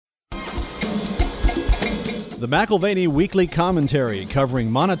The McAlvany Weekly Commentary,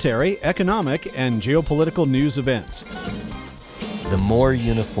 covering monetary, economic, and geopolitical news events. The more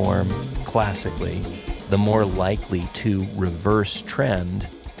uniform, classically, the more likely to reverse trend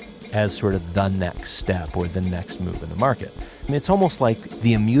as sort of the next step or the next move in the market. I mean, it's almost like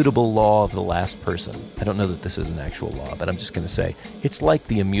the immutable law of the last person. I don't know that this is an actual law, but I'm just going to say it's like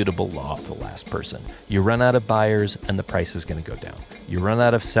the immutable law of the last person. You run out of buyers and the price is going to go down. You run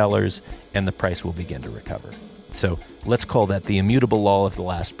out of sellers and the price will begin to recover. So let's call that the immutable law of the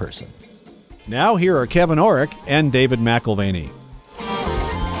last person. Now here are Kevin Orrick and David McAlvany.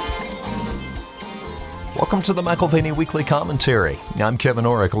 Welcome to the McAlvany Weekly Commentary. I'm Kevin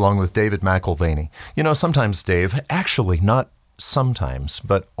Orrick along with David McAlvany. You know, sometimes, Dave, actually not sometimes,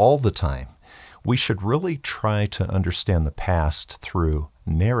 but all the time, we should really try to understand the past through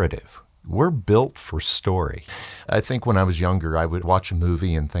narrative. We're built for story. I think when I was younger, I would watch a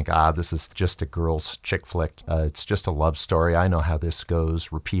movie and think, this is just a girl's chick flick. It's just a love story. I know how this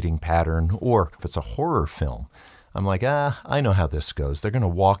goes, repeating pattern. Or if it's a horror film, I'm like, I know how this goes. They're going to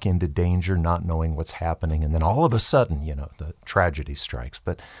walk into danger not knowing what's happening, and then all of a sudden, the tragedy strikes.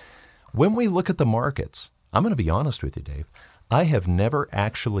 But when we look at the markets, I'm going to be honest with you, Dave, I have never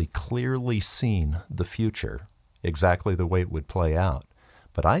actually clearly seen the future exactly the way it would play out.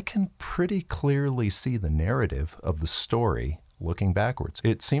 But I can pretty clearly see the narrative of the story looking backwards.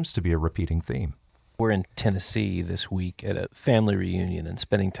 It seems to be a repeating theme. We're in Tennessee this week at a family reunion and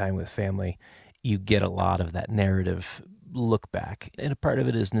spending time with family. You get a lot of that narrative look back. And a part of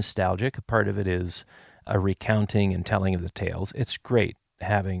it is nostalgic. A part of it is a recounting and telling of the tales. It's great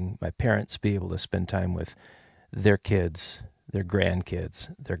having my parents be able to spend time with their kids, their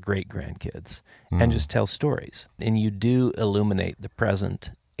grandkids, their great-grandkids, and just tell stories. And you do illuminate the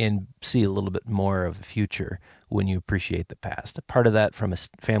present and see a little bit more of the future when you appreciate the past. A part of that from a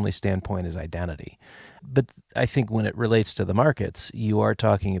family standpoint is identity. But I think when it relates to the markets, you are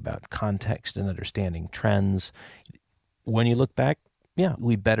talking about context and understanding trends. When you look back,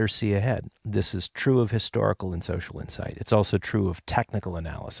 we better see ahead. This is true of historical and social insight. It's also true of technical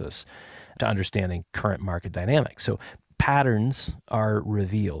analysis to understanding current market dynamics. So patterns are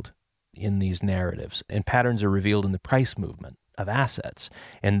revealed in these narratives, and patterns are revealed in the price movement of assets.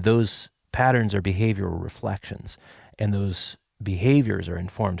 And those patterns are behavioral reflections, and those behaviors are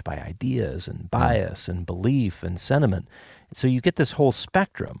informed by ideas and bias and belief and sentiment. So you get this whole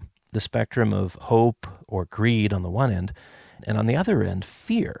spectrum, the spectrum of hope or greed on the one end, and on the other end,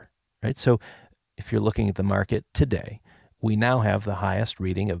 fear, right? So if you're looking at the market today, we now have the highest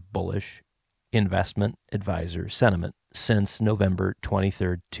reading of bullish investment advisor sentiment since November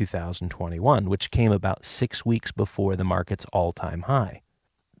 23rd, 2021, which came about 6 weeks before the market's all-time high.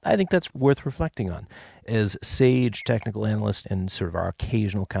 I think that's worth reflecting on. As sage technical analyst and sort of our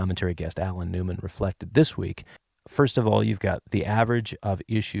occasional commentary guest, Alan Newman, reflected this week, first of all, you've got the average of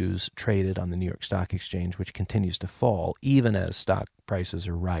issues traded on the New York Stock Exchange, which continues to fall, even as stock prices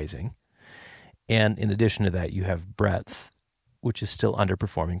are rising. And in addition to that, you have breadth, which is still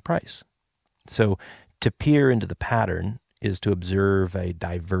underperforming price. So to peer into the pattern is to observe a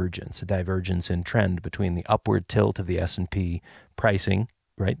divergence in trend between the upward tilt of the S&P pricing,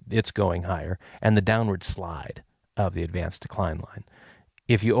 right? It's going higher, and the downward slide of the advanced decline line.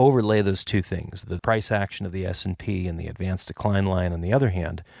 If you overlay those two things, the price action of the S&P and the advanced decline line on the other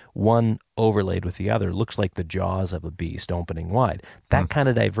hand, one overlaid with the other looks like the jaws of a beast opening wide. That kind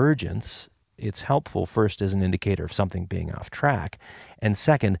of divergence, it's helpful first as an indicator of something being off track, and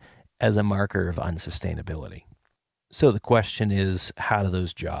second, as a marker of unsustainability. So the question is, how do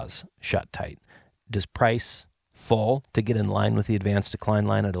those jaws shut tight? Does price fall to get in line with the advanced decline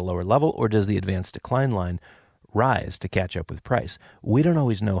line at a lower level, or does the advanced decline line rise to catch up with price? We don't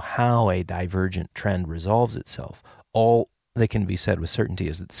always know how a divergent trend resolves itself. All that can be said with certainty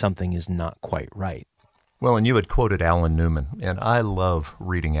is that something is not quite right. Well, and you had quoted Alan Newman, and I love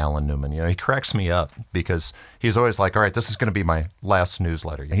reading Alan Newman. He cracks me up because he's always like, all right, this is going to be my last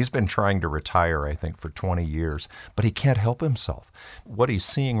newsletter. He's been trying to retire, I think, for 20 years, but he can't help himself. What he's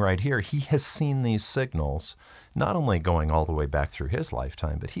seeing right here, he has seen these signals not only going all the way back through his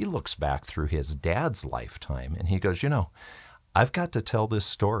lifetime, but he looks back through his dad's lifetime, and he goes, I've got to tell this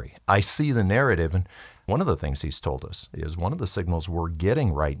story. I see the narrative, and one of the things he's told us is one of the signals we're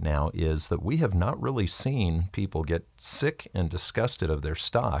getting right now is that we have not really seen people get sick and disgusted of their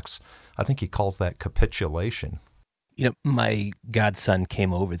stocks. I think he calls that capitulation. My godson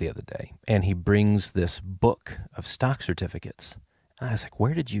came over the other day, and he brings this book of stock certificates. And I was like,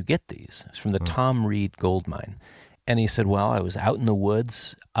 where did you get these? It's from the Tom Reed Gold Mine. And he said, well, I was out in the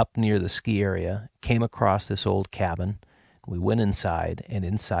woods up near the ski area, came across this old cabin. We went inside, and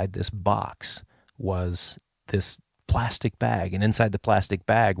inside this box was this plastic bag, and inside the plastic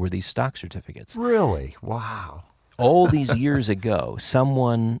bag were these stock certificates. Really? Wow. All these years ago,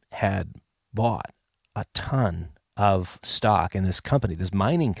 someone had bought a ton of stock in this company, this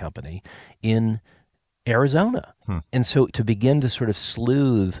mining company in Arizona. And so to begin to sort of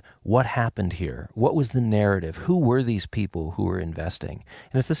sleuth what happened here, what was the narrative, who were these people who were investing?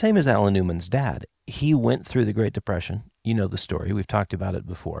 And it's the same as Alan Newman's dad. He went through the Great Depression. You know the story. We've talked about it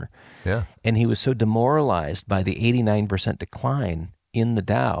before. Yeah. And he was so demoralized by the 89% decline in the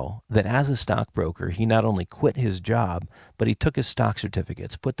Dow that as a stockbroker, he not only quit his job, but he took his stock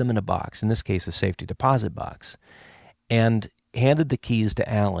certificates, put them in a box, in this case, a safety deposit box, and handed the keys to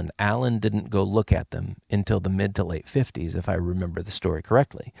Alan. Alan didn't go look at them until the mid to late 50s, if I remember the story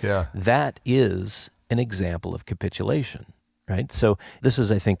correctly. Yeah. That is an example of capitulation, right? So this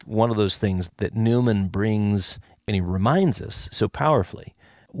is, I think, one of those things that Newman brings, and he reminds us so powerfully.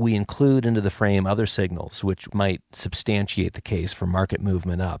 We include into the frame other signals which might substantiate the case for market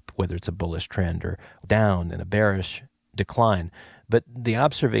movement up, whether it's a bullish trend or down in a bearish decline. But the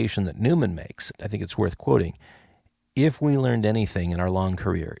observation that Newman makes, I think it's worth quoting. If we learned anything in our long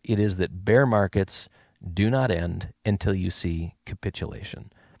career, it is that bear markets do not end until you see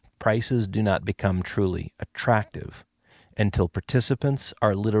capitulation. Prices do not become truly attractive until participants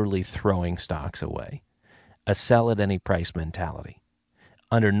are literally throwing stocks away. A sell at any price mentality.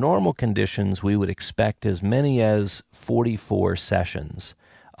 Under normal conditions, we would expect as many as 44 sessions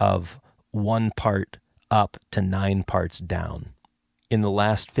of 1 part up to 9 parts down. In the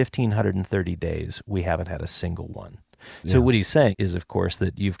last 1,530 days, we haven't had a single one. So what he's saying is, of course,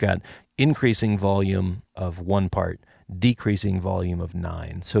 that you've got increasing volume of 1 part, decreasing volume of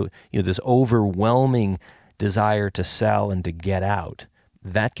 9. So, this overwhelming desire to sell and to get out,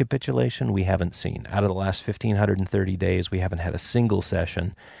 that capitulation we haven't seen. Out of the last 1,530 days, we haven't had a single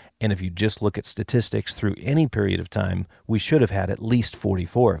session. And if you just look at statistics through any period of time, we should have had at least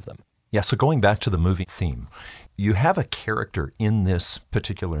 44 of them. Yeah, so going back to the movie theme, you have a character in this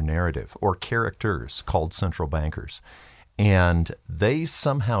particular narrative, or characters called central bankers, and they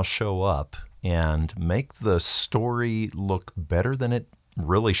somehow show up and make the story look better than it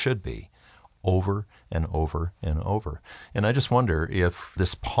really should be, over and over and over. And I just wonder if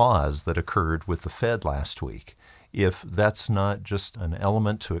this pause that occurred with the Fed last week, if that's not just an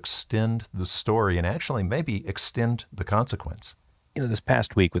element to extend the story and actually maybe extend the consequence. This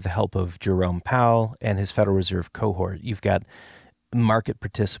past week, with the help of Jerome Powell and his Federal Reserve cohort, you've got market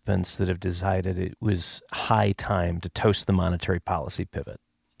participants that have decided it was high time to toast the monetary policy pivot.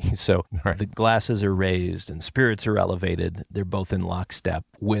 So the glasses are raised and spirits are elevated. They're both in lockstep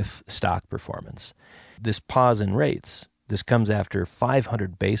with stock performance. This pause in rates, this comes after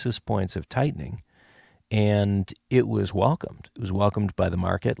 500 basis points of tightening, and it was welcomed. It was welcomed by the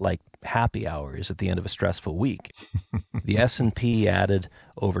market like happy hours at the end of a stressful week. The S&P added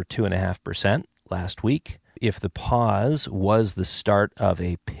over 2.5% last week. If the pause was the start of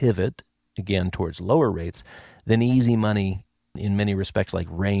a pivot, again, towards lower rates, then easy money, in many respects like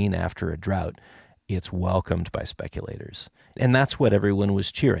rain after a drought, it's welcomed by speculators. And that's what everyone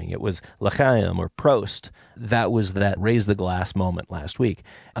was cheering. It was L'chaim or Prost. That was that raise the glass moment last week.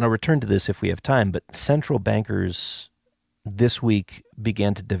 And I'll return to this if we have time, but central bankers this week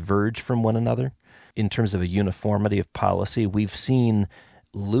began to diverge from one another in terms of a uniformity of policy. We've seen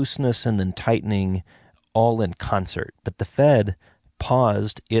looseness and then tightening all in concert, but the Fed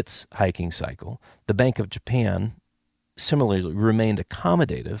paused its hiking cycle. The Bank of Japan similarly remained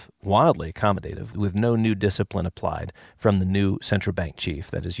accommodative, wildly accommodative, with no new discipline applied from the new central bank chief,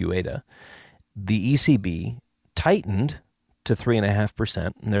 that is Ueda. The ECB tightened to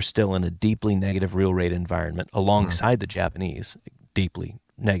 3.5%, and they're still in a deeply negative real rate environment alongside the Japanese deeply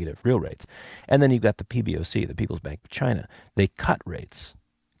negative real rates. And then you've got the PBOC, the People's Bank of China. They cut rates,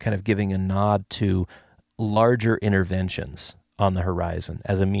 kind of giving a nod to larger interventions on the horizon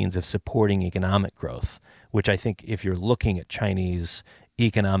as a means of supporting economic growth, which I think if you're looking at Chinese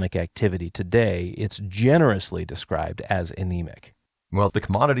economic activity today, it's generously described as anemic. Well, the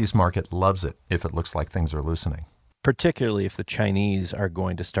commodities market loves it if it looks like things are loosening. Particularly if the Chinese are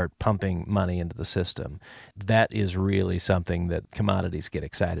going to start pumping money into the system. That is really something that commodities get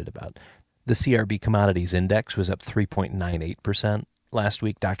excited about. The CRB Commodities Index was up 3.98% last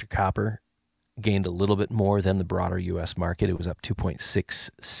week. Dr. Copper gained a little bit more than the broader U.S. market. It was up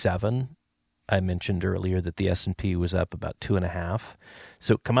 2.67. I mentioned earlier that the S&P was up about 2.5.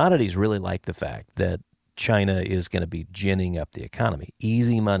 So commodities really like the fact that China is going to be ginning up the economy.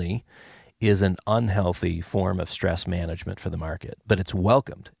 Easy money is an unhealthy form of stress management for the market, but it's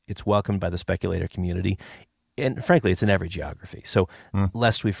welcomed. It's welcomed by the speculator community. And frankly, it's in every geography. So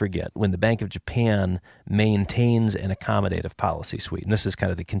lest we forget, when the Bank of Japan maintains an accommodative policy suite, and this is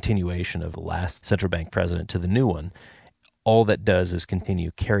kind of the continuation of the last central bank president to the new one, all that does is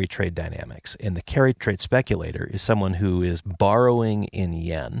continue carry trade dynamics. And the carry trade speculator is someone who is borrowing in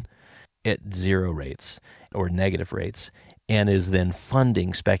yen at zero rates or negative rates and is then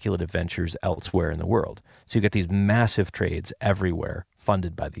funding speculative ventures elsewhere in the world. So you get these massive trades everywhere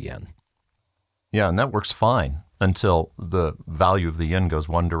funded by the yen. Yeah, and that works fine until the value of the yen goes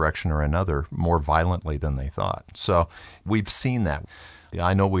one direction or another more violently than they thought. So we've seen that.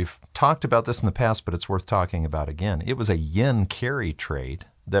 I know we've talked about this in the past, but it's worth talking about again. It was a yen carry trade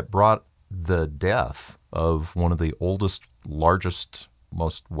that brought the death of one of the oldest, largest,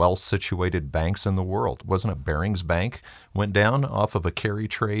 most well-situated banks in the world. Wasn't it Barings Bank went down off of a carry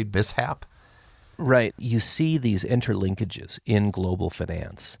trade mishap? Right. You see these interlinkages in global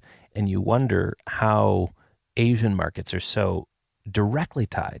finance, and you wonder how Asian markets are so directly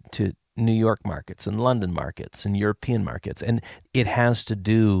tied to New York markets and London markets and European markets. And it has to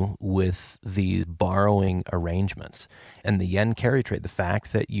do with these borrowing arrangements and the yen carry trade. The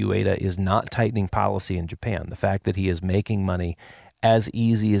fact that Ueda is not tightening policy in Japan, the fact that he is making money as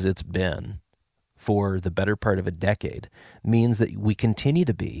easy as it's been for the better part of a decade, means that we continue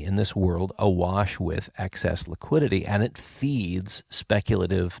to be in this world awash with excess liquidity, and it feeds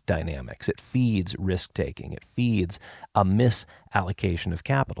speculative dynamics. It feeds risk-taking. It feeds a misallocation of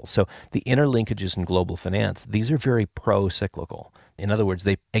capital. So the interlinkages in global finance, these are very pro-cyclical. In other words,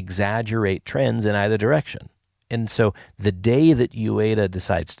 they exaggerate trends in either direction. And so the day that Ueda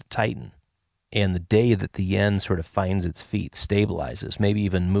decides to tighten, and the day that the yen sort of finds its feet, stabilizes, maybe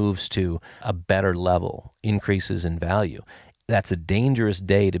even moves to a better level, increases in value, that's a dangerous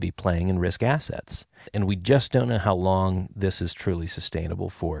day to be playing in risk assets. And we just don't know how long this is truly sustainable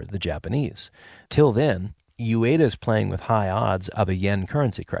for the Japanese. Till then, Ueda is playing with high odds of a yen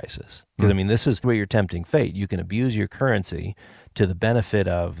currency crisis. Because, I mean, this is where you're tempting fate. You can abuse your currency to the benefit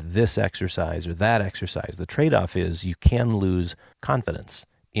of this exercise or that exercise. The trade-off is you can lose confidence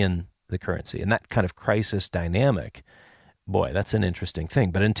in the currency. And that kind of crisis dynamic, boy, that's an interesting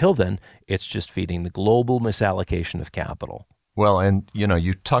thing. But until then, it's just feeding the global misallocation of capital. Well, and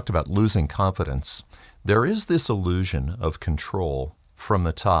you talked about losing confidence. There is this illusion of control from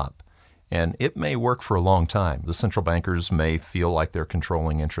the top, and it may work for a long time. The central bankers may feel like they're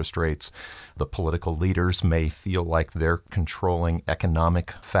controlling interest rates. The political leaders may feel like they're controlling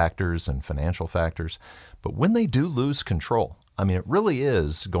economic factors and financial factors. But when they do lose control, I mean, it really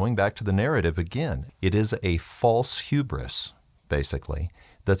is, going back to the narrative again, it is a false hubris, basically,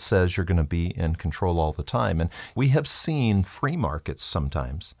 that says you're going to be in control all the time. And we have seen free markets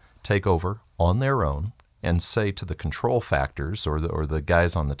sometimes take over on their own and say to the control factors or the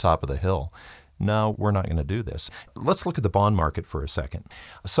guys on the top of the hill, no, we're not going to do this. Let's look at the bond market for a second.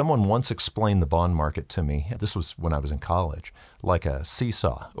 Someone once explained the bond market to me, this was when I was in college, like a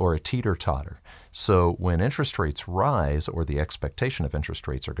seesaw or a teeter-totter. So when interest rates rise, or the expectation of interest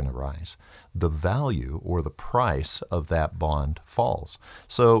rates are going to rise, the value or the price of that bond falls.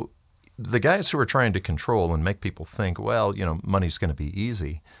 So the guys who are trying to control and make people think, well, money's going to be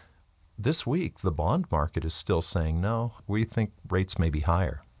easy, this week the bond market is still saying, no, we think rates may be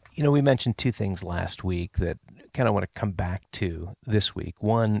higher. We mentioned two things last week that kind of want to come back to this week.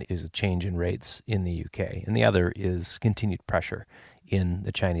 One is a change in rates in the UK, and the other is continued pressure in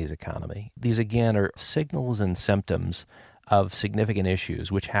the Chinese economy. These, again, are signals and symptoms of significant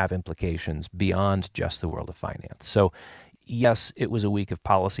issues which have implications beyond just the world of finance. So, yes, it was a week of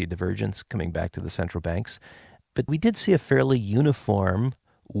policy divergence, coming back to the central banks, but we did see a fairly uniform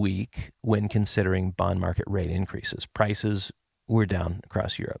week when considering bond market rate increases. Prices were down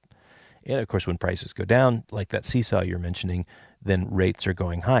across Europe. And of course, when prices go down, like that seesaw you're mentioning, then rates are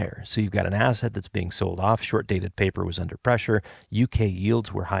going higher. So you've got an asset that's being sold off. Short-dated paper was under pressure. UK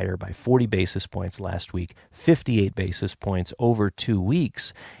yields were higher by 40 basis points last week, 58 basis points over 2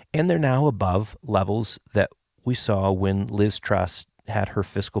 weeks. And they're now above levels that we saw when Liz Truss had her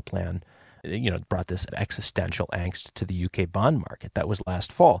fiscal plan, brought this existential angst to the UK bond market. That was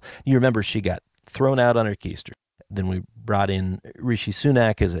last fall. You remember she got thrown out on her keister. Then we brought in Rishi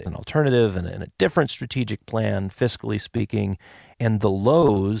Sunak as an alternative and a different strategic plan, fiscally speaking. And the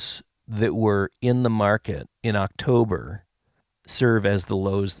lows that were in the market in October serve as the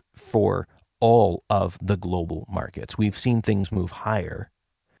lows for all of the global markets. We've seen things move higher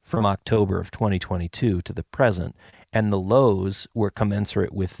from October of 2022 to the present, and the lows were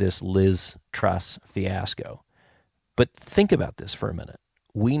commensurate with this Liz Truss fiasco. But think about this for a minute.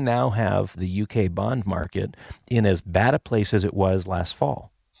 We now have the UK bond market in as bad a place as it was last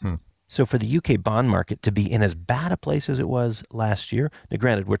fall. So for the UK bond market to be in as bad a place as it was last year, now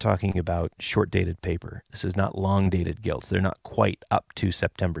granted, we're talking about short-dated paper. This is not long-dated gilts. They're not quite up to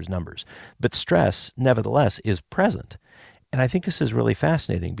September's numbers. But stress, nevertheless, is present. And I think this is really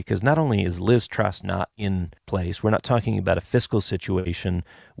fascinating because not only is Liz Truss not in place, we're not talking about a fiscal situation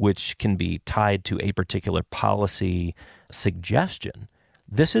which can be tied to a particular policy suggestion.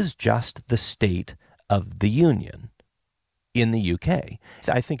 This is just the state of the union in the UK.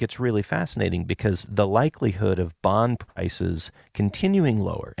 I think it's really fascinating because the likelihood of bond prices continuing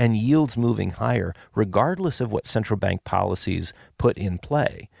lower and yields moving higher, regardless of what central bank policies put in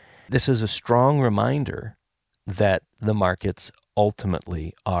play, this is a strong reminder that the markets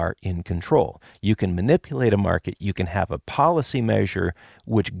ultimately are in control. You can manipulate a market, you can have a policy measure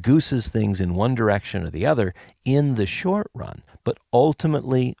which gooses things in one direction or the other in the short run, but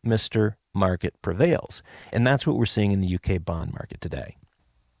ultimately, Mr. Market prevails. And that's what we're seeing in the UK bond market today.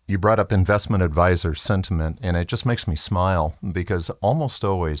 You brought up investment advisor sentiment, and it just makes me smile because almost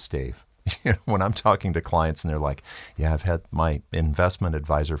always, Dave, when I'm talking to clients and they're like, yeah, I've had my investment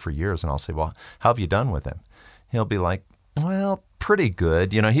advisor for years, and I'll say, well, how have you done with him? He'll be like, well, pretty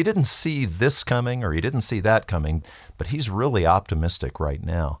good. He didn't see this coming or he didn't see that coming, but he's really optimistic right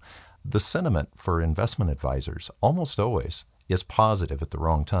now. The sentiment for investment advisors almost always is positive at the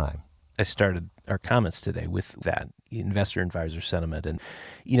wrong time. I started our comments today with that investor advisor sentiment. And,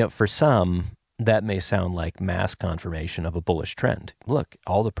 for some, that may sound like mass confirmation of a bullish trend. Look,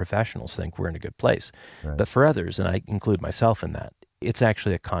 all the professionals think we're in a good place. Right. But for others, and I include myself in that, it's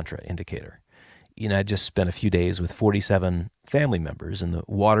actually a contra-indicator. I just spent a few days with 47 family members in the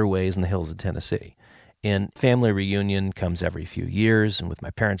waterways in the hills of Tennessee. And family reunion comes every few years. And with my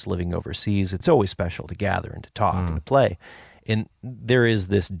parents living overseas, it's always special to gather and to talk and to play. And there is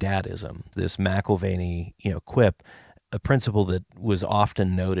this dadism, this McIlvaney, quip, a principle that was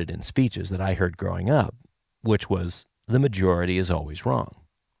often noted in speeches that I heard growing up, which was the majority is always wrong.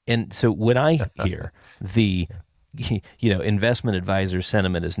 And so when I hear the investment advisor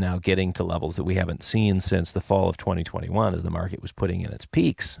sentiment is now getting to levels that we haven't seen since the fall of 2021 as the market was putting in its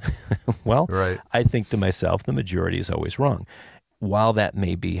peaks, well, right. I think to myself, the majority is always wrong. While that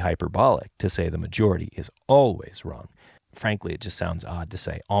may be hyperbolic to say the majority is always wrong, frankly, it just sounds odd to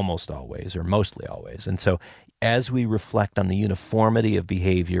say almost always or mostly always. And so as we reflect on the uniformity of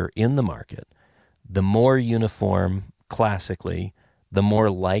behavior in the market, the more uniform, classically, the more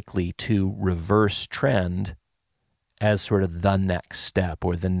likely to reverse trend as sort of the next step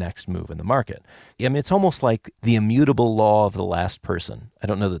or the next move in the market. I mean, it's almost like the immutable law of the last person. I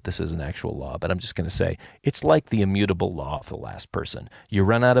don't know that this is an actual law, but I'm just going to say it's like the immutable law of the last person. You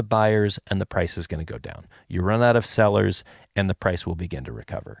run out of buyers and the price is going to go down. You run out of sellers and the price will begin to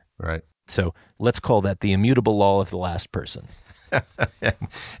recover. Right. So let's call that the immutable law of the last person.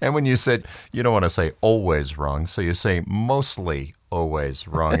 And when you said you don't want to say always wrong, so you say mostly always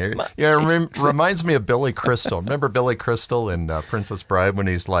wrong. Reminds me of Billy Crystal. Remember Billy Crystal in Princess Bride when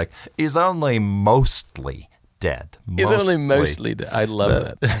he's like, he's only mostly dead. He's only mostly dead. I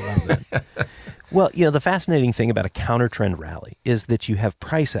love that. Well, the fascinating thing about a counter-trend rally is that you have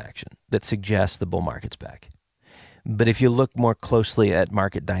price action that suggests the bull market's back. But if you look more closely at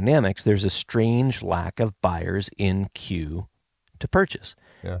market dynamics, there's a strange lack of buyers in queue to purchase.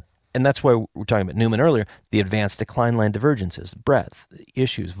 Yeah. And that's why we're talking about Newman earlier, the advanced decline line divergences, breadth,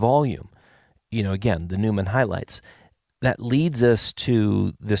 issues, volume, again, the Newman highlights. That leads us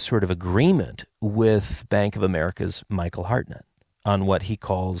to this sort of agreement with Bank of America's Michael Hartnett on what he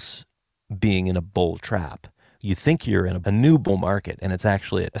calls being in a bull trap. You think you're in a new bull market, and it's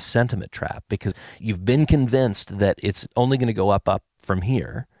actually a sentiment trap because you've been convinced that it's only going to go up from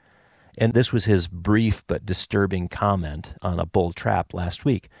here. And this was his brief but disturbing comment on a bull trap last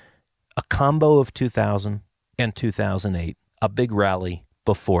week. A combo of 2000 and 2008, a big rally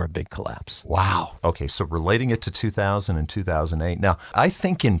before a big collapse. Wow. Okay, so relating it to 2000 and 2008. Now, I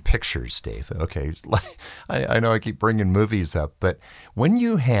think in pictures, Dave. Okay, I know I keep bringing movies up, but when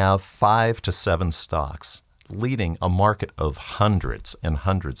you have 5 to 7 stocks leading a market of hundreds and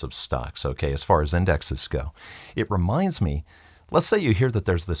hundreds of stocks, okay, as far as indexes go, it reminds me, let's say you hear that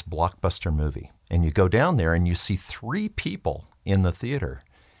there's this blockbuster movie, and you go down there and you see 3 people in the theater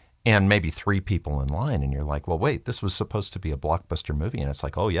and maybe 3 people in line, and you're like, well, wait, this was supposed to be a blockbuster movie. And it's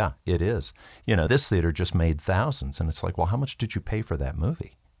like, oh, yeah, it is. This theater just made thousands. And it's like, well, how much did you pay for that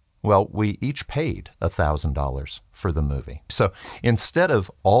movie? Well, we each paid $1,000 for the movie. So instead of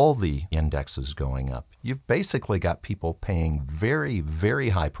all the indexes going up, you've basically got people paying very, very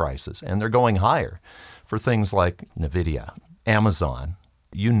high prices, and they're going higher for things like NVIDIA, Amazon,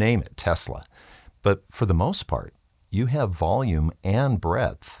 you name it, Tesla. But for the most part, you have volume and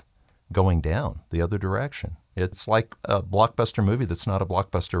breadth going down the other direction. It's like a blockbuster movie that's not a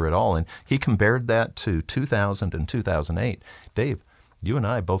blockbuster at all. And he compared that to 2000 and 2008. Dave, you and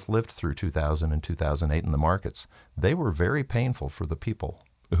I both lived through 2000 and 2008 in the markets. They were very painful for the people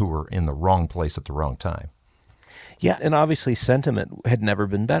who were in the wrong place at the wrong time. Yeah, and obviously sentiment had never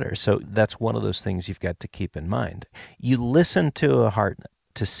been better. So that's one of those things you've got to keep in mind. You listen to a Hartnett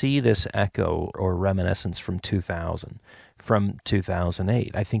to see this echo or reminiscence from 2000, from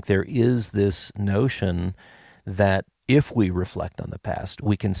 2008. I think there is this notion that if we reflect on the past,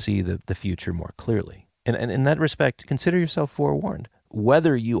 we can see the future more clearly. And in that respect, consider yourself forewarned.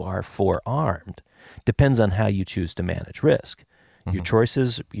 Whether you are forearmed depends on how you choose to manage risk. Your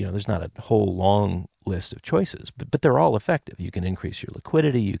choices, there's not a whole long list of choices, but they're all effective. You can increase your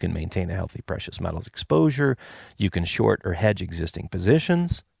liquidity. You can maintain a healthy precious metals exposure. You can short or hedge existing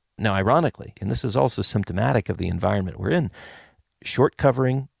positions. Now, ironically, and this is also symptomatic of the environment we're in, short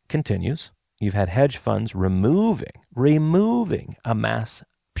covering continues. You've had hedge funds removing a mass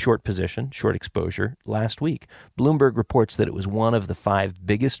short position, short exposure last week. Bloomberg reports that it was one of the 5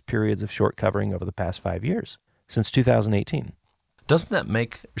 biggest periods of short covering over the past 5 years, since 2018. Doesn't that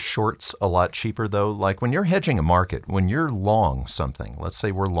make shorts a lot cheaper, though? Like when you're hedging a market, when you're long something, let's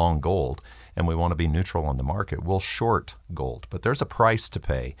say we're long gold and we want to be neutral on the market, we'll short gold. But there's a price to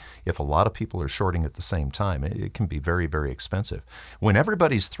pay. If a lot of people are shorting at the same time, it can be very, very expensive. When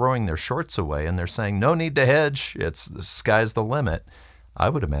everybody's throwing their shorts away and they're saying, no need to hedge, the sky's the limit, I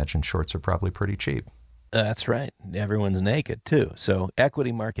would imagine shorts are probably pretty cheap. That's right. Everyone's naked, too. So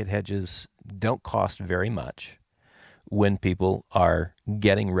equity market hedges don't cost very much when people are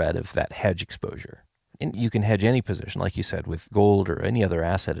getting rid of that hedge exposure. And you can hedge any position, like you said, with gold or any other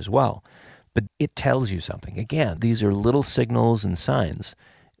asset as well. But it tells you something. Again, these are little signals and signs.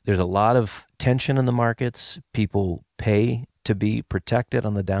 There's a lot of tension in the markets. People pay to be protected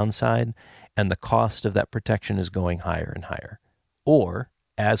on the downside, and the cost of that protection is going higher and higher. Or,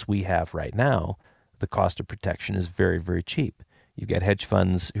 as we have right now, the cost of protection is very, very cheap. You get hedge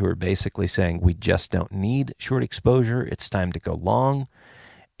funds who are basically saying, we just don't need short exposure. It's time to go long.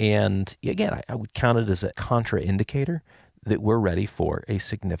 And again, I would count it as a contraindicator that we're ready for a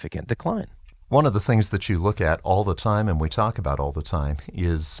significant decline. One of the things that you look at all the time and we talk about all the time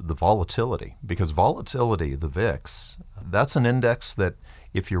is the volatility. Because volatility, the VIX, that's an index that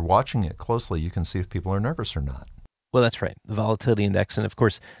if you're watching it closely, you can see if people are nervous or not. Well, that's right. The volatility index. And of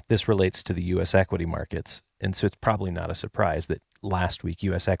course, this relates to the U.S. equity markets. And so it's probably not a surprise that last week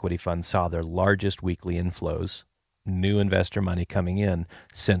U.S. equity funds saw their largest weekly inflows, new investor money coming in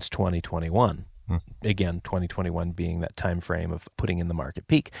since 2021. Again, 2021 being that time frame of putting in the market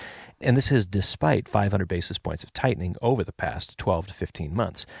peak. And this is despite 500 basis points of tightening over the past 12 to 15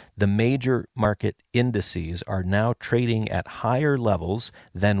 months. The major market indices are now trading at higher levels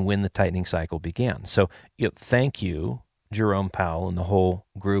than when the tightening cycle began. So thank you, Jerome Powell and the whole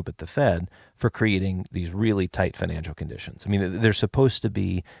group at the Fed, for creating these really tight financial conditions. I mean, they're supposed to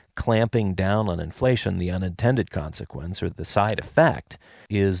be clamping down on inflation. The unintended consequence or the side effect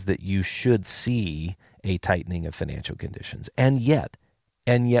is that you should see a tightening of financial conditions. And yet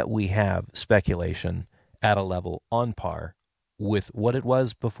we have speculation at a level on par with what it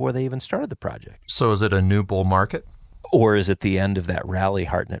was before they even started the project. So is it a new bull market? Or is it the end of that rally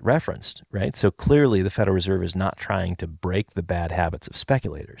Hartnett referenced, right? So clearly the Federal Reserve is not trying to break the bad habits of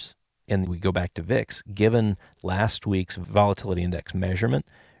speculators. And we go back to VIX. Given last week's volatility index measurement,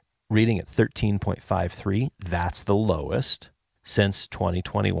 reading at 13.53, that's the lowest since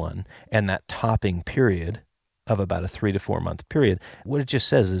 2021. And that topping period of about a 3 to 4 month period, what it just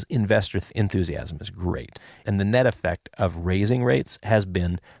says is investor enthusiasm is great. And the net effect of raising rates has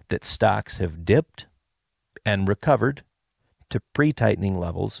been that stocks have dipped and recovered to pre-tightening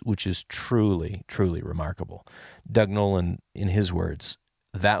levels, which is truly, truly remarkable. Doug Nolan, in his words,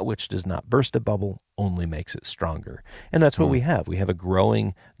 that which does not burst a bubble only makes it stronger. And that's what we have. We have a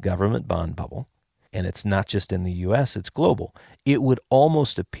growing government bond bubble, and it's not just in the U.S., it's global. It would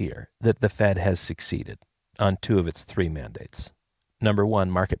almost appear that the Fed has succeeded on 2 of its 3 mandates. Number 1,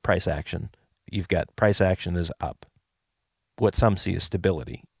 market price action. You've got price action is up. What some see as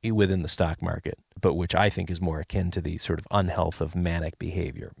stability within the stock market, but which I think is more akin to the sort of unhealth of manic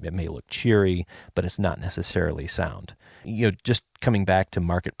behavior. It may look cheery, but it's not necessarily sound. Just coming back to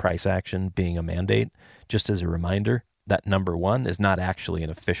market price action being a mandate, just as a reminder, that number 1 is not actually an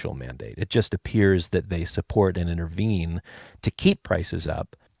official mandate. It just appears that they support and intervene to keep prices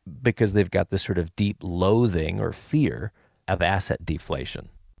up because they've got this sort of deep loathing or fear of asset deflation.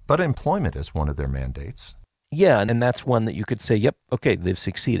 But employment is one of their mandates. Yeah, and that's one that you could say, yep, okay, they've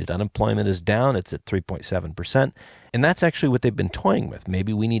succeeded. Unemployment is down. It's at 3.7%. And that's actually what they've been toying with.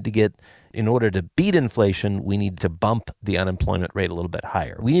 Maybe we need to get, in order to beat inflation, we need to bump the unemployment rate a little bit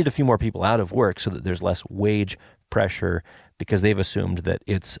higher. We need a few more people out of work so that there's less wage pressure, because they've assumed that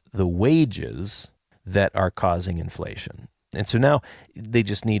it's the wages that are causing inflation. And so now they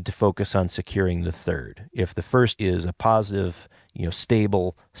just need to focus on securing the third. If the first is a positive,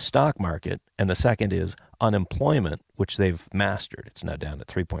 stable stock market, and the second is unemployment, which they've mastered, it's now down at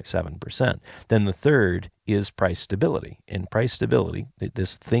 3.7%, then the third is price stability. And price stability,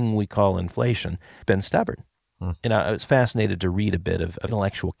 this thing we call inflation, been stubborn. And I was fascinated to read a bit of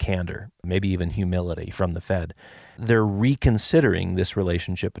intellectual candor, maybe even humility from the Fed. They're reconsidering this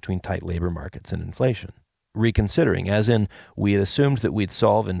relationship between tight labor markets and inflation. Reconsidering, as in, we had assumed that we'd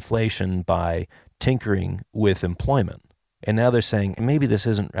solve inflation by tinkering with employment. And now they're saying maybe this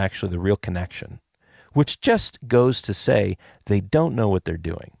isn't actually the real connection, which just goes to say they don't know what they're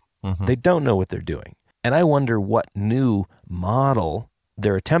doing. Mm-hmm. They don't know what they're doing. And I wonder what new model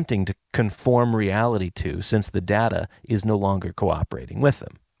they're attempting to conform reality to, since the data is no longer cooperating with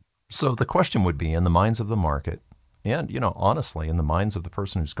them. So the question would be, in the minds of the market, and, honestly, in the minds of the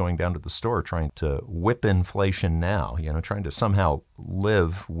person who's going down to the store trying to whip inflation now, trying to somehow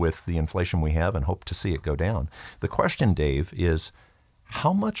live with the inflation we have and hope to see it go down. The question, Dave, is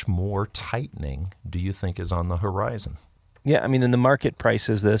how much more tightening do you think is on the horizon? Yeah, and the market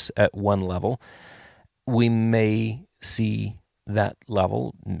prices this at one level. We may see that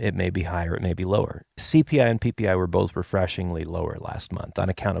level. It may be higher, it may be lower. CPI and PPI were both refreshingly lower last month on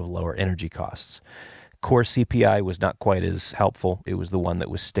account of lower energy costs. Core CPI was not quite as helpful. It was the one that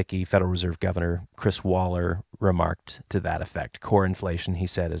was sticky. Federal Reserve Governor Chris Waller remarked to that effect. Core inflation, he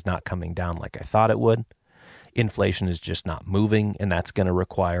said, is not coming down like I thought it would. Inflation is just not moving, and that's going to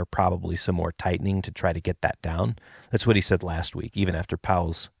require probably some more tightening to try to get that down. That's what he said last week, even after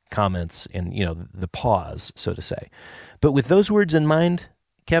Powell's comments and, the pause, so to say. But with those words in mind,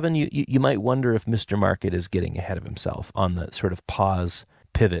 Kevin, you might wonder if Mr. Market is getting ahead of himself on the sort of pause,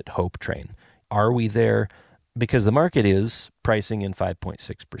 pivot, hope train. Are we there? Because the market is pricing in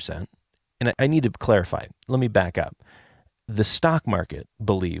 5.6%. And I need to clarify. Let me back up. The stock market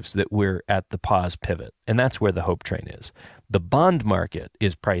believes that we're at the pause pivot, and that's where the hope train is. The bond market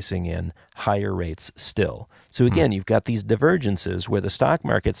is pricing in higher rates still. So again, you've got these divergences where the stock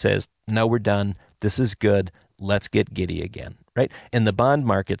market says, no, we're done. This is good. Let's get giddy again, right? And the bond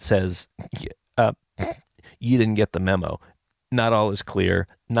market says, you didn't get the memo. Not all is clear.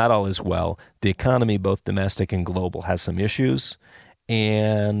 Not all is well. The economy, both domestic and global, has some issues.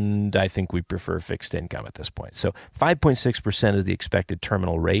 And I think we prefer fixed income at this point. So 5.6% is the expected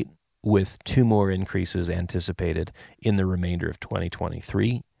terminal rate, with 2 more increases anticipated in the remainder of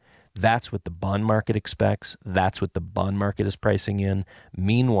 2023. That's what the bond market expects. That's what the bond market is pricing in.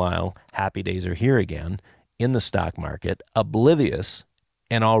 Meanwhile, happy days are here again in the stock market, oblivious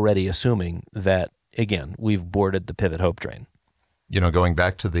and already assuming that, again, we've boarded the pivot hope train. Going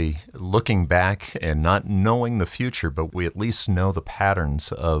back to the looking back and not knowing the future, but we at least know the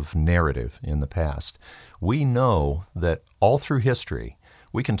patterns of narrative in the past. We know that all through history,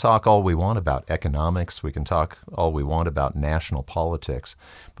 we can talk all we want about economics, we can talk all we want about national politics,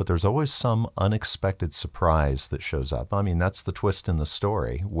 but there's always some unexpected surprise that shows up. That's the twist in the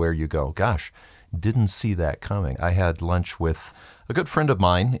story where you go, gosh, didn't see that coming. I had lunch with a good friend of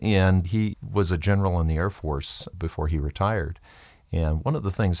mine, and he was a general in the Air Force before he retired. And one of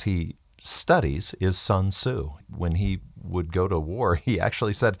the things he studies is Sun Tzu. When he would go to war, he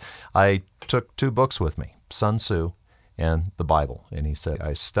actually said, I took 2 books with me, Sun Tzu and the Bible. And he said,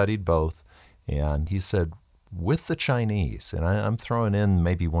 I studied both. And he said, with the Chinese, and I'm throwing in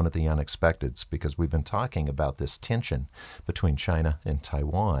maybe one of the unexpecteds because we've been talking about this tension between China and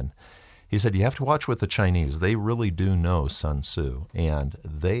Taiwan. He said, you have to watch with the Chinese. They really do know Sun Tzu, and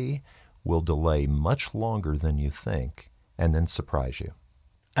they will delay much longer than you think and then surprise you.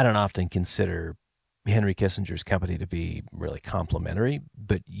 I don't often consider Henry Kissinger's company to be really complimentary,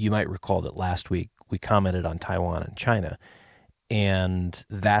 but you might recall that last week we commented on Taiwan and China, and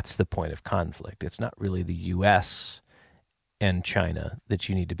that's the point of conflict. It's not really the U.S. and China that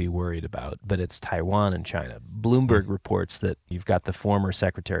you need to be worried about, but it's Taiwan and China. Bloomberg reports that you've got the former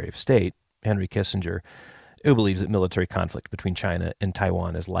Secretary of State, Henry Kissinger, who believes that military conflict between China and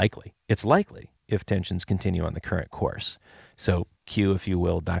Taiwan is likely. It's likely if tensions continue on the current course. So cue, if you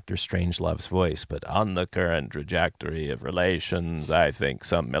will, Dr. Strangelove's voice, but on the current trajectory of relations, I think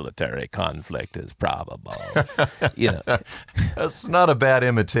some military conflict is probable. That's not a bad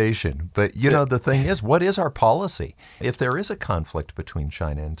imitation. But, the thing is, what is our policy? If there is a conflict between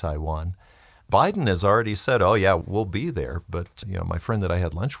China and Taiwan, Biden has already said, oh, yeah, we'll be there. But, my friend that I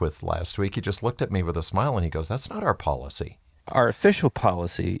had lunch with last week, he just looked at me with a smile and he goes, that's not our policy. Our official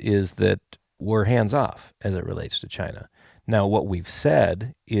policy is that we're hands off as it relates to China. Now, what we've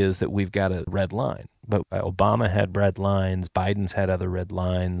said is that we've got a red line. But Obama had red lines. Biden's had other red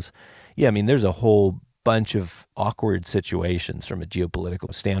lines. Yeah, I mean, there's a whole bunch of awkward situations from a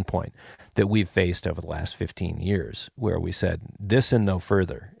geopolitical standpoint that we've faced over the last 15 years where we said this and no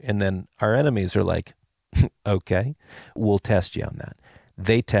further. And then our enemies are like, okay, we'll test you on that.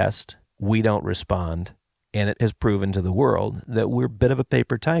 They test, we don't respond, and it has proven to the world that we're a bit of a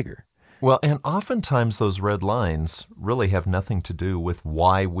paper tiger. Well, and oftentimes those red lines really have nothing to do with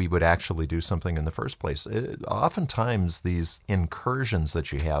why we would actually do something in the first place. Oftentimes these incursions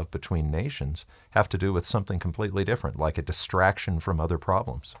that you have between nations have to do with something completely different, like a distraction from other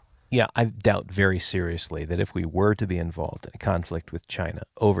problems. Yeah, I doubt very seriously that if we were to be involved in a conflict with China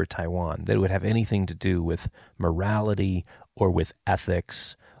over Taiwan, that it would have anything to do with morality or with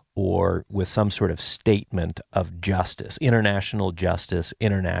ethics or with some sort of statement of justice, international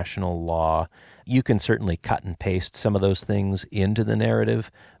law. You can certainly cut and paste some of those things into the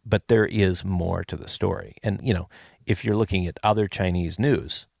narrative, but there is more to the story. And, if you're looking at other Chinese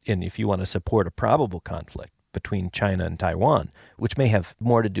news, and if you want to support a probable conflict between China and Taiwan, which may have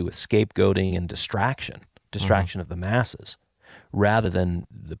more to do with scapegoating and distraction of the masses, rather than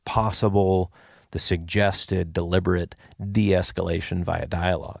the suggested, deliberate de-escalation via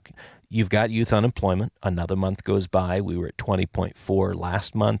dialogue. You've got youth unemployment. Another month goes by. We were at 20.4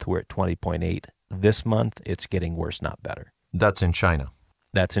 last month. We're at 20.8 this month. It's getting worse, not better. That's in China.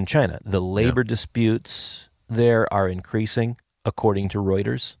 That's in China. The labor disputes there are increasing, according to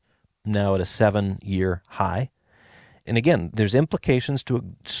Reuters, now at a 7-year high. And again, there's implications to a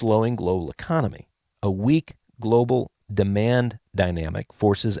slowing global economy. A weak global demand dynamic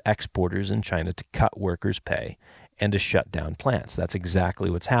forces exporters in China to cut workers' pay and to shut down plants. That's exactly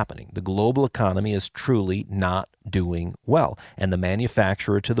what's happening. The global economy is truly not doing well, and the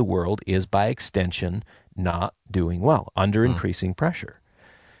manufacturer to the world is, by extension, not doing well, under increasing pressure.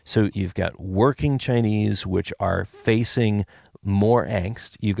 So you've got working Chinese, which are facing more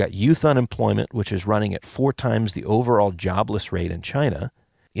angst. You've got youth unemployment, which is running at 4 times the overall jobless rate in China.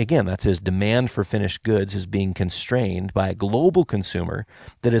 Again, that's as demand for finished goods is being constrained by a global consumer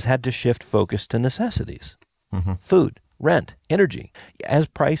that has had to shift focus to necessities. Food, rent, energy. As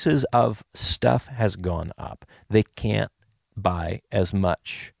prices of stuff has gone up, they can't buy as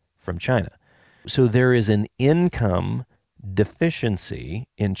much from China. So there is an income deficiency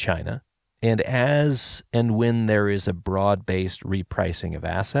in China, and as and when there is a broad-based repricing of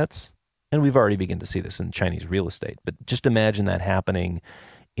assets, and we've already begun to see this in Chinese real estate, but just imagine that happening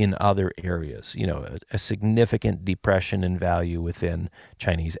in other areas, a significant depression in value within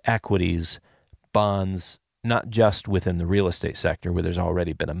Chinese equities, bonds, not just within the real estate sector where there's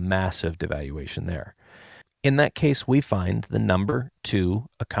already been a massive devaluation there. In that case, we find the number 2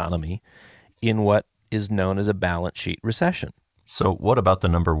 economy in what is known as a balance sheet recession. So what about the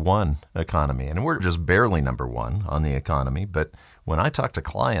number 1 economy? And we're just barely number 1 on the economy, but when I talk to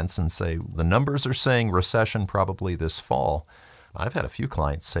clients and say the numbers are saying recession probably this fall, I've had a few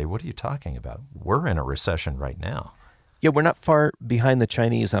clients say, what are you talking about? We're in a recession right now. Yeah, we're not far behind the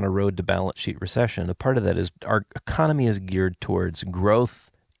Chinese on a road to balance sheet recession. A part of that is our economy is geared towards growth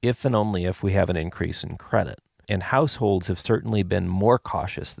if and only if we have an increase in credit. And households have certainly been more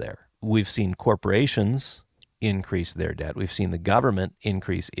cautious there. We've seen corporations increase their debt. We've seen the government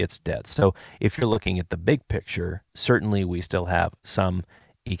increase its debt. So if you're looking at the big picture, certainly we still have some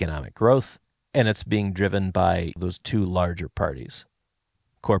economic growth, and it's being driven by those 2 larger parties,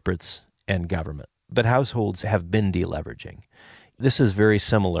 corporates and government. But households have been deleveraging. This is very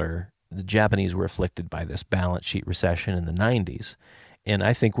similar. The Japanese were afflicted by this balance sheet recession in the 90s. And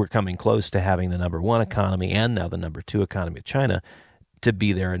I think we're coming close to having the number 1 economy and now the number 2 economy of China to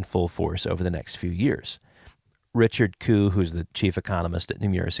be there in full force over the next few years. Richard Koo, who's the chief economist at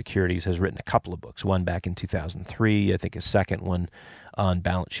Nomura Securities, has written a couple of books, one back in 2003. I think his second one on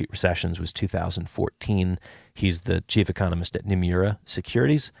balance sheet recessions was 2014. He's the chief economist at Nomura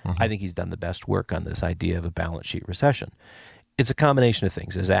Securities. I think he's done the best work on this idea of a balance sheet recession. It's a combination of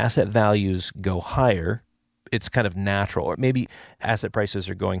things. As asset values go higher, it's kind of natural, or maybe asset prices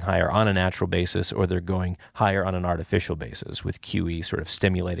are going higher on a natural basis, or they're going higher on an artificial basis with QE sort of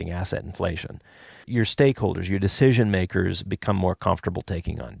stimulating asset inflation. Your stakeholders, your decision makers become more comfortable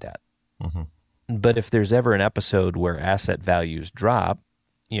taking on debt. But if there's ever an episode where asset values drop,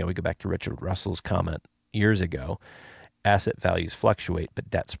 we go back to Richard Russell's comment years ago, asset values fluctuate, but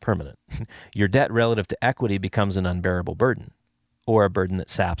debt's permanent. Your debt relative to equity becomes an unbearable burden. or a burden that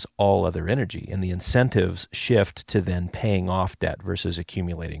saps all other energy. And the incentives shift to then paying off debt versus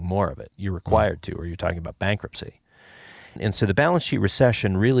accumulating more of it. You're required to, or you're talking about bankruptcy. And so the balance sheet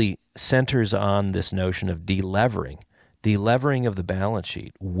recession really centers on this notion of delevering of the balance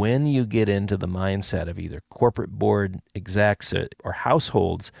sheet. When you get into the mindset of either corporate board execs or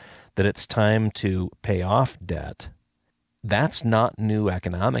households that it's time to pay off debt, that's not new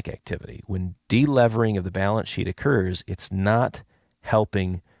economic activity. When delevering of the balance sheet occurs, it's not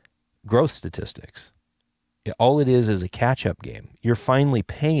helping growth statistics. All it is a catch-up game. You're finally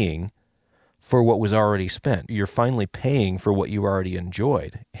paying for what was already spent. You're finally paying for what you already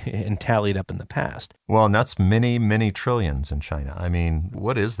enjoyed and tallied up in the past. Well, and that's many, many trillions in China. I mean,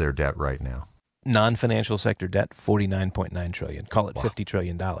 what is their debt right now? Non-financial sector debt, $49.9 trillion. Call it $50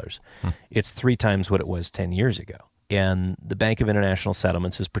 trillion. It's 3 times what it was 10 years ago. And the Bank of International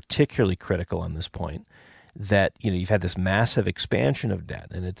Settlements is particularly critical on this point, that you've had this massive expansion of debt,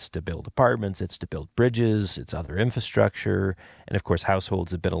 and it's to build apartments, it's to build bridges, it's other infrastructure, and of course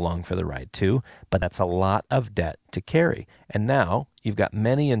households have been along for the ride too, but that's a lot of debt to carry. And now you've got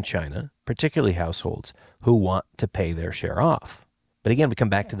many in China, particularly households, who want to pay their share off. But again, we come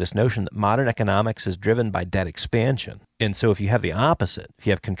back to this notion that modern economics is driven by debt expansion. And so if you have the opposite, if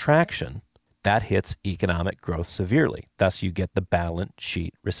you have contraction, that hits economic growth severely. Thus, you get the balance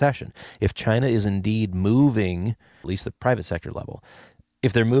sheet recession. If China is indeed moving, at least the private sector level,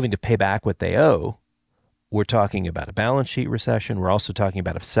 if they're moving to pay back what they owe, we're talking about a balance sheet recession. We're also talking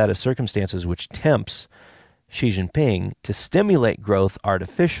about a set of circumstances which tempts Xi Jinping to stimulate growth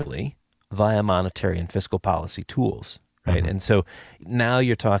artificially via monetary and fiscal policy tools, right? And so now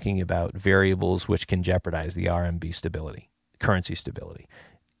you're talking about variables which can jeopardize the RMB stability, currency stability,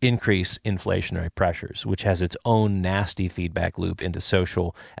 increase inflationary pressures, which has its own nasty feedback loop into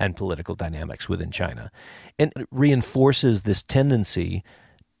social and political dynamics within China. And it reinforces this tendency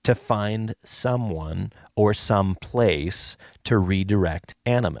to find someone or some place to redirect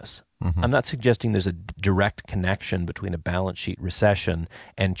animus. I'm not suggesting there's a direct connection between a balance sheet recession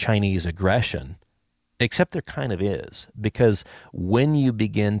and Chinese aggression, except there kind of is, because when you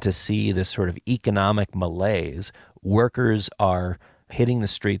begin to see this sort of economic malaise, workers are hitting the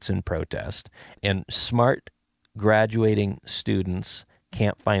streets in protest, and smart graduating students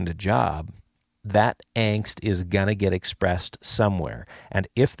can't find a job, that angst is going to get expressed somewhere. And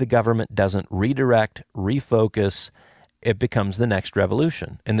if the government doesn't redirect, refocus, it becomes the next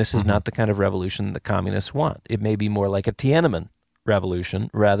revolution. And this is not the kind of revolution the communists want. It may be more like a Tiananmen revolution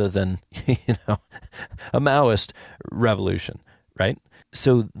rather than, a Maoist revolution, right?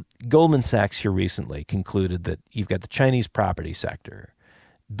 So Goldman Sachs here recently concluded that you've got the Chinese property sector.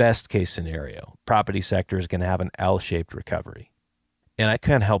 Best case scenario, property sector is going to have an L-shaped recovery. And I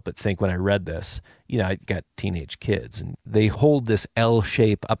can't help but think when I read this, I got teenage kids and they hold this L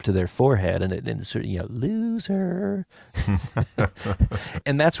shape up to their forehead and it's sort of, loser.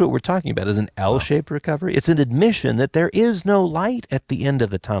 And that's what we're talking about is an L-shaped recovery. It's an admission that there is no light at the end of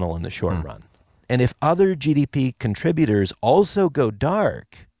the tunnel in the short run. And if other GDP contributors also go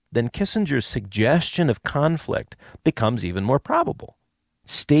dark, then Kissinger's suggestion of conflict becomes even more probable.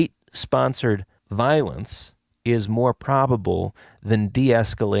 State-sponsored violence is more probable than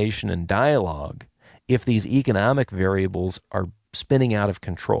de-escalation and dialogue if these economic variables are spinning out of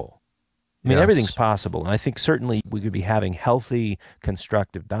control. I mean, everything's possible. And I think certainly we could be having healthy,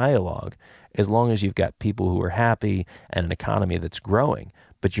 constructive dialogue as long as you've got people who are happy and an economy that's growing.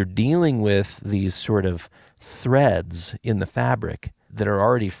 But you're dealing with these sort of threads in the fabric that are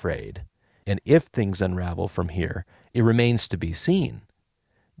already frayed. And if things unravel from here, it remains to be seen.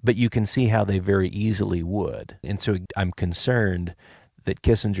 But you can see how they very easily would. And so I'm concerned that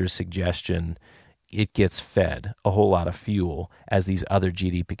Kissinger's suggestion, it gets fed a whole lot of fuel as these other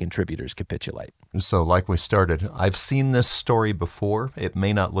GDP contributors capitulate. So like we started, I've seen this story before. It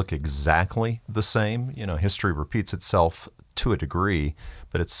may not look exactly the same. History repeats itself to a degree,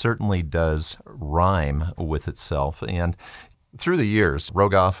 but it certainly does rhyme with itself. And through the years,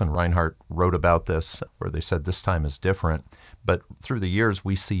 Rogoff and Reinhart wrote about this, where they said this time is different. But through the years,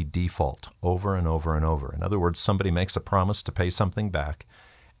 we see default over and over and over. In other words, somebody makes a promise to pay something back,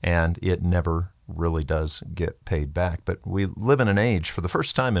 and it never really does get paid back. But we live in an age, for the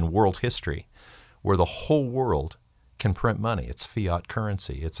first time in world history, where the whole world can print money. It's fiat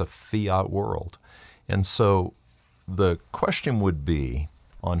currency. It's a fiat world. And so the question would be,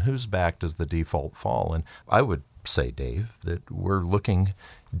 on whose back does the default fall? And I would say, Dave, that we're looking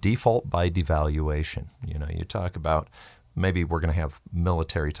default by devaluation. You talk about maybe we're going to have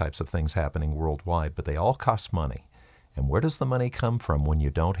military types of things happening worldwide, but they all cost money. And where does the money come from when you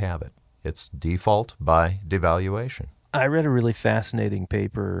don't have it? It's default by devaluation. I read a really fascinating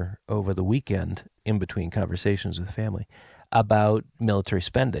paper over the weekend in between conversations with family about military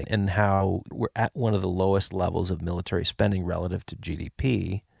spending and how we're at one of the lowest levels of military spending relative to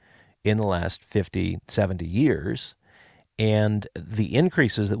GDP in the last 50, 70 years. And the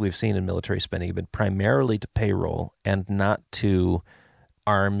increases that we've seen in military spending have been primarily to payroll and not to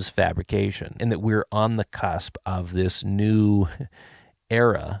arms fabrication, and that we're on the cusp of this new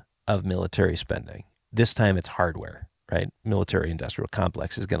era of military spending. This time it's hardware, right? Military industrial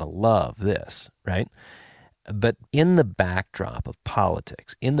complex is going to love this, right? But in the backdrop of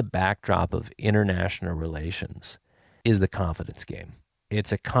politics, in the backdrop of international relations, is the confidence game.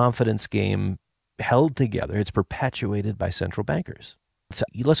 It's a confidence game held together. It's perpetuated by central bankers. So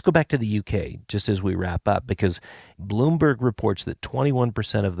let's go back to the UK just as we wrap up, because Bloomberg reports that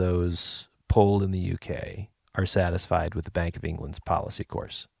 21% of those polled in the UK are satisfied with the Bank of England's policy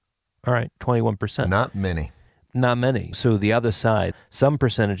course. All right, 21%. Not many. Not many. So the other side, some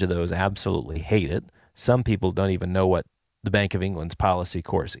percentage of those absolutely hate it. Some people don't even know what the Bank of England's policy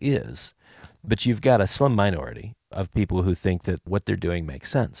course is. But you've got a slim minority of people who think that what they're doing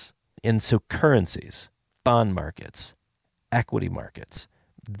makes sense. And so currencies, bond markets, equity markets,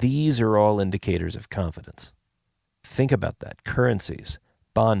 these are all indicators of confidence. Think about that. Currencies,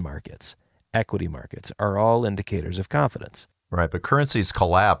 bond markets, equity markets are all indicators of confidence. Right, but currencies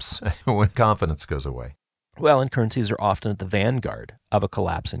collapse when confidence goes away. Well, and currencies are often at the vanguard of a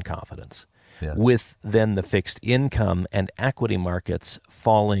collapse in confidence, with then the fixed income and equity markets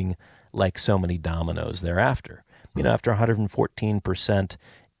falling like so many dominoes thereafter. You know, after 114%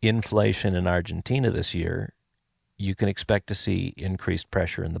 inflation in Argentina this year, you can expect to see increased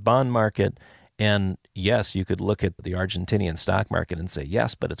pressure in the bond market. And yes, you could look at the Argentinian stock market and say,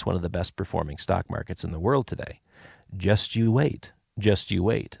 yes, but it's one of the best performing stock markets in the world today. Just you wait. Just you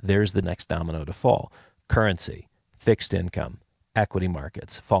wait. There's the next domino to fall. Currency, fixed income, equity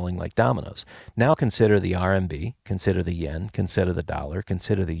markets falling like dominoes. Now consider the RMB, consider the yen, consider the dollar,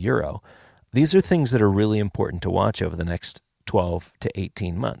 consider the euro. These are things that are really important to watch over the next 12 to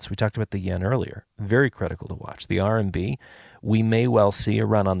 18 months. We talked about the yen earlier. Very critical to watch. The RMB, we may well see a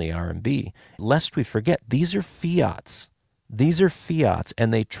run on the RMB. Lest we forget, these are fiats. These are fiats,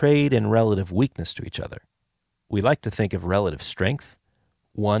 and they trade in relative weakness to each other. We like to think of relative strength,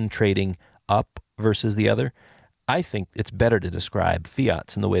 one trading up versus the other. I think it's better to describe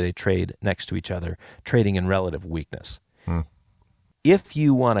fiats in the way they trade next to each other, trading in relative weakness. If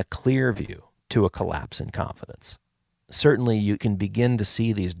you want a clear view to a collapse in confidence, certainly you can begin to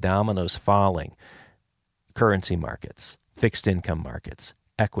see these dominoes falling. Currency markets, fixed income markets,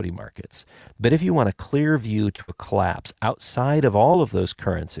 equity markets. But if you want a clear view to a collapse outside of all of those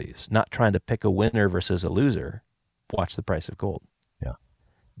currencies, not trying to pick a winner versus a loser, watch the price of gold. Yeah.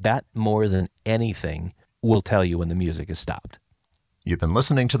 That more than anything will tell you when the music has stopped. You've been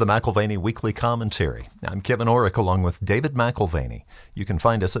listening to the McAlvany Weekly Commentary. I'm Kevin Orrick along with David McAlvany. You can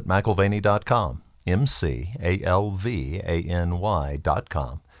find us at McAlvany.com,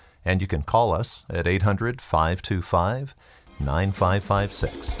 McAlvany.com. And you can call us at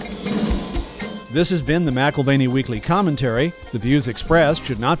 800-525-9556. This has been the McAlvany Weekly Commentary. The views expressed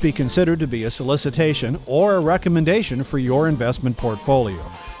should not be considered to be a solicitation or a recommendation for your investment portfolio.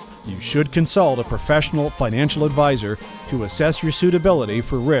 You should consult a professional financial advisor to assess your suitability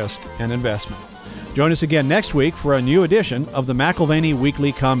for risk and investment. Join us again next week for a new edition of the McAlvany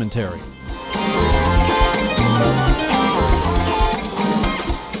Weekly Commentary.